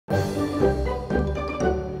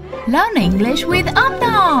Learn English with Om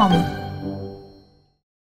Nom.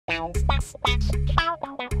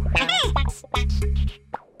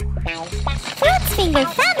 Fruit finger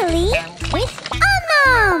family with Om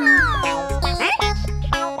Nom.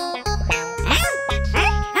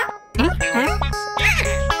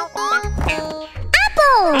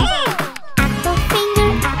 Apple. Apple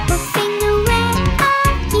finger, where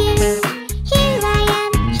are you? Here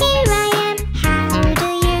I am, how do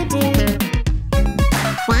you do?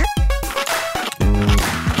 What?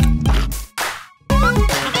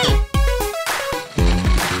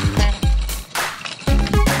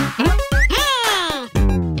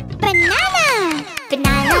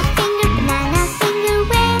 Banana finger,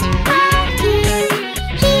 where are you?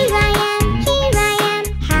 Here I am,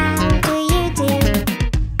 how do you do?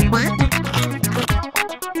 What?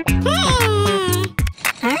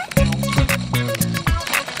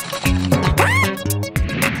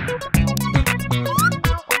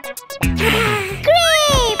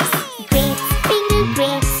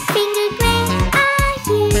 Grapes finger, where are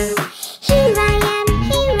you? Here I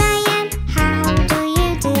am, how do you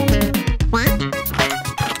do? What?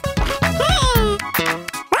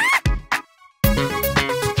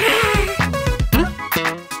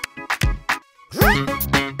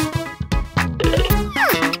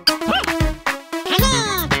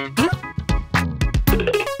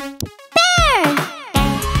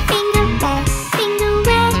 Bear finger,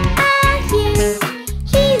 where are you?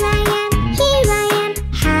 Here I am,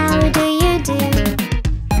 how do you do?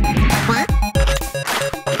 What?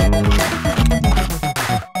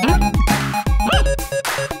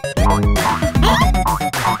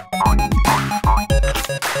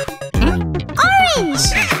 Orange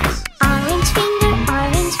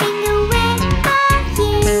finger, where are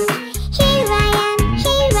you? Here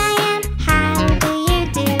I am, how do you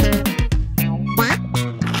do? What?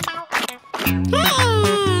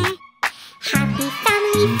 Happy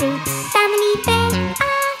family fruit, family, where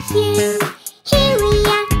are you? Here we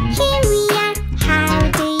are, how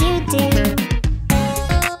do you do?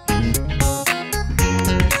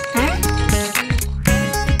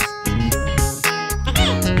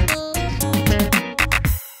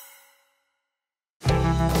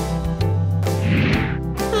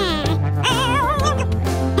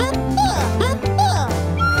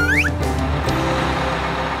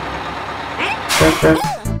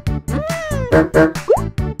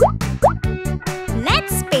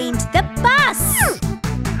 Let's paint the bus.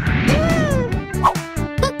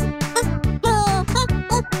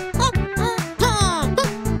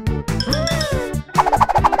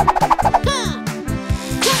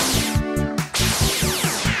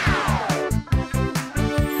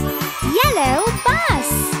 Yellow bus.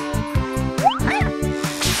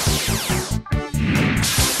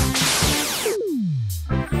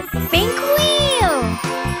 Pink wheel.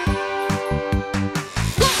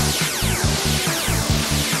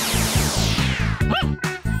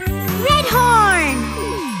 Red horn.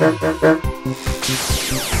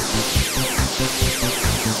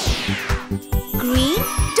 Green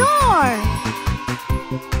door.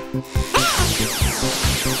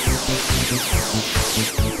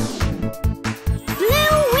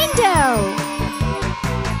 Blue window.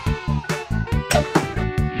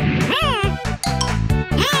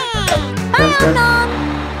 Bye,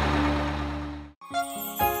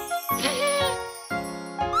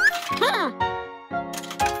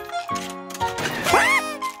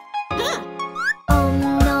 Om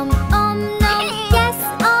Nom. Om Nom, yes,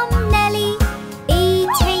 Om Nelle.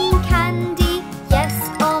 Eating candy, yes,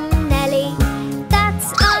 Om Nelle.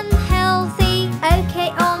 That's unhealthy, okay,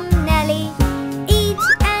 Om Nelle. Eat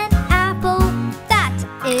an apple, that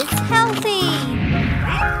is healthy.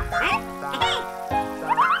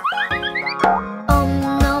 Om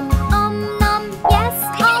Nom, yes,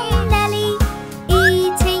 Om Nelle.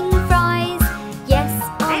 Eating fries, yes,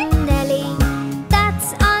 Om Nelle.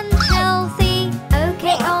 That's unhealthy,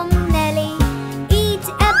 okay, Om Nelle. Eat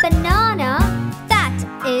a banana, that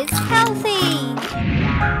is healthy.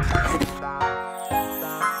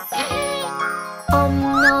 Om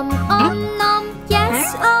Nom,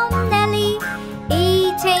 yes, Om Nelle.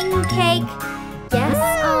 Eating cake, yes,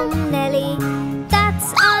 Om Nelle.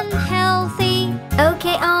 That's unhealthy,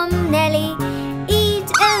 okay, Om Nelle. Eat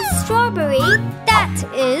a strawberry, that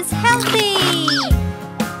is healthy.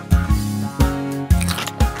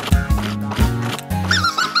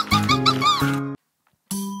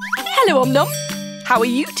 Hello, Om Nom. How are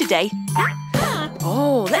you today?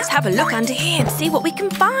 Oh, let's have a look under here and see what we can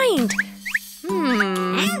find.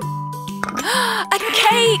 A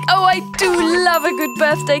cake! Oh, I do love a good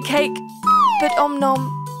birthday cake. But Om Nom,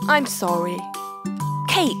 I'm sorry.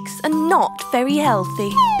 Cakes are not very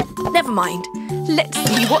healthy. Never mind. Let's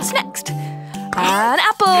see what's next. An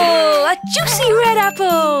apple! A juicy red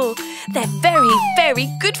apple! They're very, very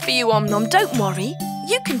good for you, Om Nom. Don't worry.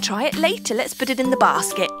 You can try it later. Let's put it in the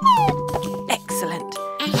basket. Excellent.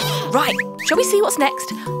 Right, shall we see what's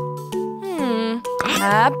next?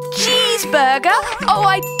 A cheeseburger. Oh,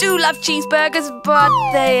 I do love cheeseburgers, but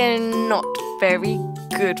they're not very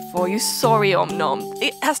good for you. Sorry, Om Nom.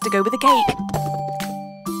 It has to go with the cake.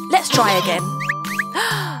 Let's try again.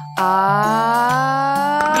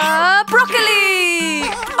 Broccoli!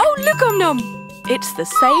 Oh, look, Om Nom. It's the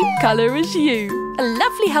same colour as you. A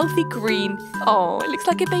lovely, healthy green. Oh, it looks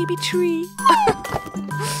like a baby tree.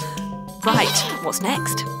 Right, what's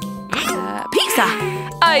next? Pizza!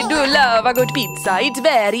 I do love a good pizza. It's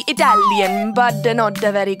very Italian, but not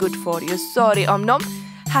very good for you. Sorry, Om Nom.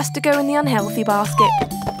 Has to go in the unhealthy basket.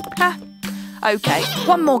 Ha. Okay,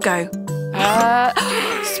 one more go.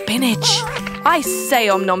 Spinach. I say,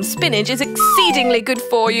 Om Nom, spinach is exceedingly good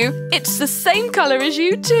for you. It's the same colour as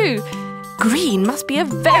you too. Green must be a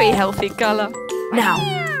very healthy colour. Now,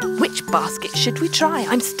 which basket should we try?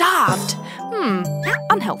 I'm starved.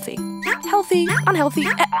 Unhealthy. Healthy, unhealthy,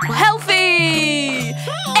 healthy!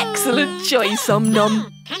 Excellent choice, Om Nom.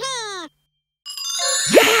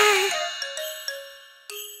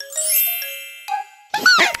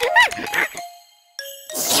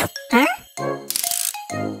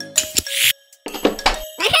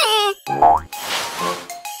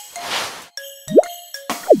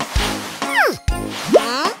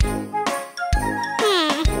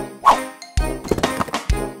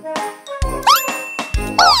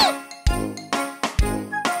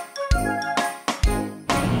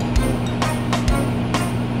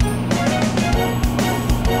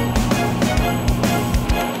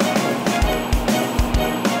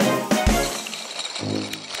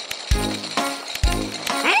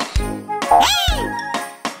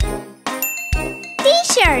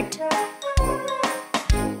 T-shirt.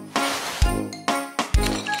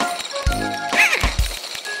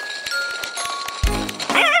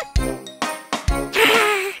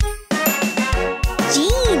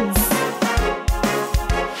 Jeans.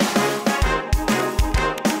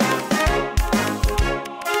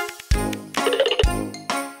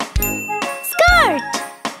 Skirt.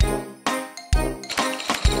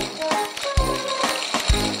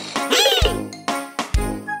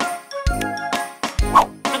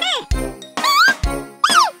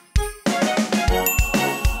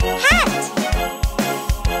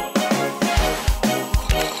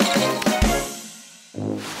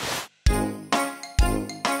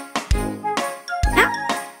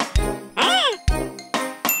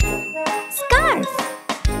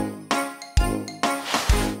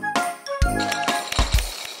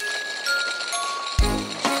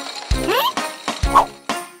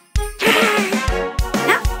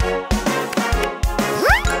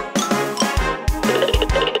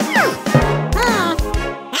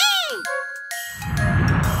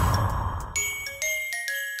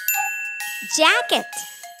 Jacket.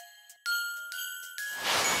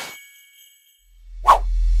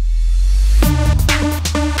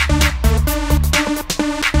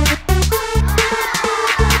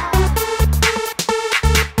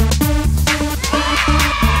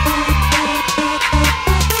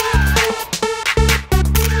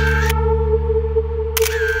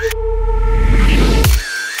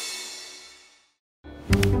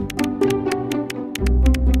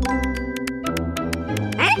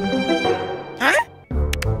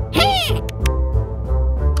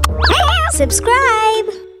 Subscribe.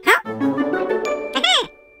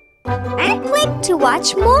 Click to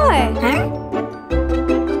watch more.